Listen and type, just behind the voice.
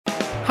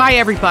Hi,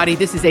 everybody.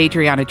 This is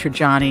Adriana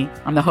Trajani.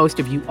 I'm the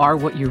host of You Are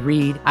What You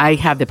Read. I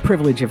have the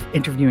privilege of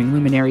interviewing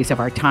luminaries of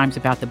our times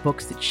about the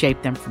books that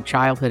shaped them from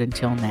childhood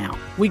until now.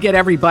 We get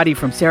everybody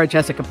from Sarah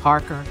Jessica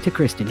Parker to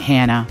Kristen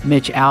Hanna,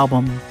 Mitch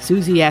Albom,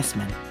 Susie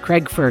Essman,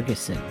 Craig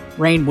Ferguson,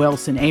 Rainn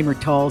Wilson, Amor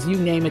Tolls, you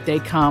name it, they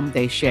come,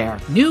 they share.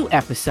 New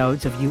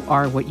episodes of You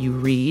Are What You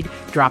Read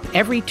drop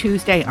every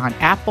Tuesday on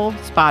Apple,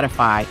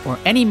 Spotify, or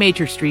any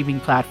major streaming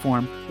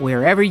platform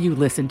wherever you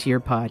listen to your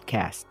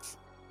podcasts.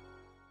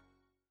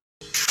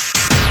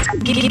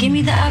 Give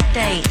me the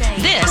update.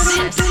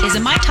 This is a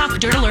My Talk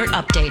Dirt Alert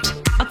update.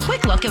 A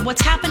quick look at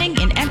what's happening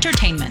in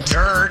entertainment.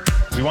 Dirt.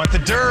 We want the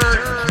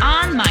dirt.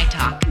 On My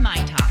Talk. My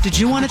Talk. Did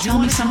you want to tell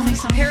me something?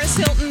 Paris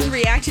Hilton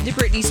reacted to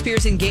Britney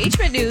Spears'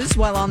 engagement news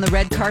while on the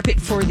red carpet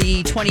for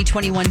the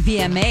 2021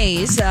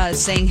 VMAs,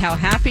 saying how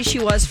happy she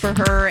was for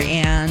her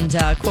and,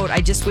 quote,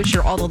 I just wish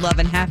her all the love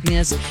and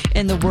happiness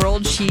in the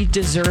world. She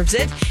deserves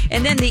it.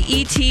 And then the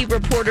ET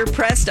reporter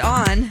pressed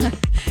on,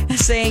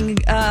 saying,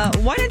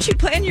 why don't you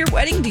plan your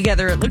wedding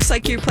together? It looks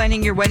like you're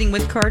planning your wedding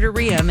with Carter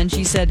Reum. And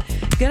she said,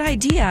 good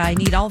idea. I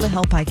need all the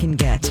help I can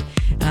get.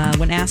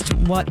 When asked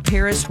what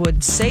Paris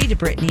would say to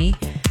Britney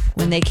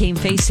when they came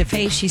face to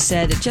face, she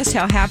said just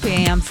how happy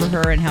I am for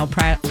her and how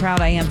proud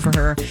I am for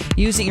her,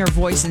 using her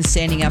voice and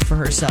standing up for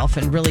herself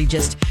and really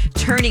just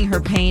turning her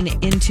pain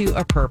into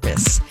a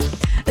purpose.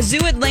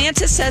 Zoo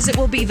Atlanta says it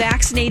will be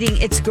vaccinating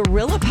its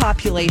gorilla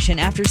population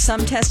after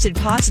some tested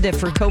positive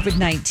for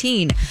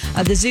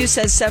COVID-19. The zoo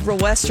says several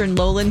western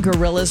lowland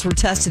gorillas were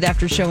tested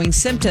after showing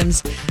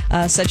symptoms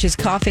such as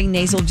coughing,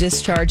 nasal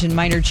discharge, and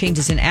minor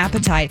changes in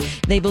appetite.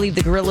 They believe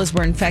the gorillas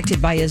were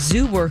infected by a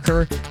zoo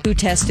worker who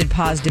tested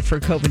positive for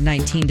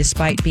COVID-19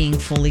 despite being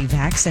fully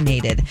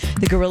vaccinated.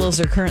 The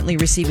gorillas are currently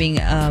receiving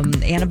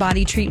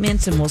antibody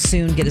treatments and will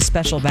soon get a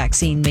special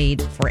vaccine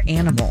made for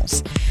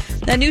animals.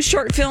 The new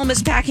short film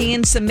is packing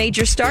in some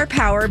major star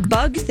power.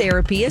 Bug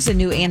Therapy is a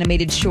new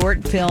animated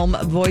short film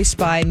voiced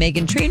by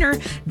Meghan Trainor,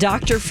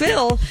 Dr.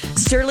 Phil,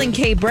 Sterling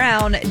K.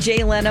 Brown,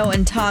 Jay Leno,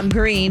 and Tom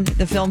Green.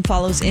 The film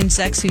follows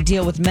insects who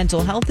deal with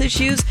mental health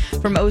issues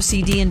from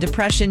OCD and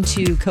depression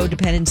to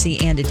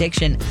codependency and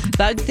addiction.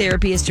 Bug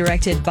Therapy is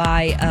directed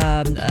by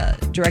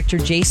director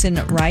Jason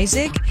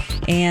Reisig,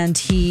 and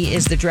he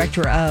is the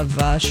director of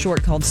a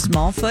short called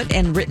Smallfoot,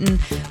 and written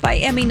by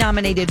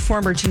Emmy-nominated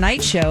former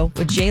Tonight Show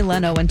with Jay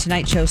Leno and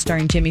Tonight Show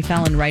starring Jimmy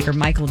Fallon writer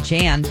Michael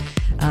Jan.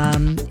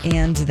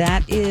 And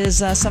that is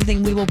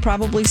something we will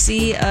probably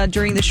see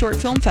during the Short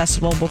Film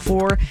Festival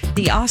before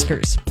the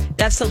Oscars.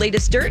 That's the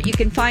latest dirt. You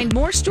can find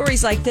more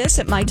stories like this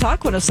at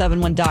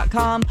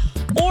mytalk1071.com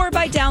or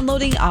by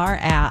downloading our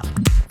app.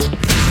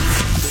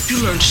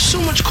 You learned so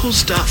much cool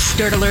stuff.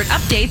 Dirt Alert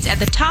updates at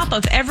the top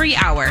of every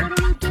hour.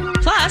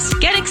 Plus,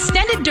 get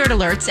extended Dirt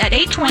Alerts at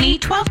 8:20,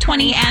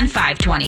 12:20, and 5:20.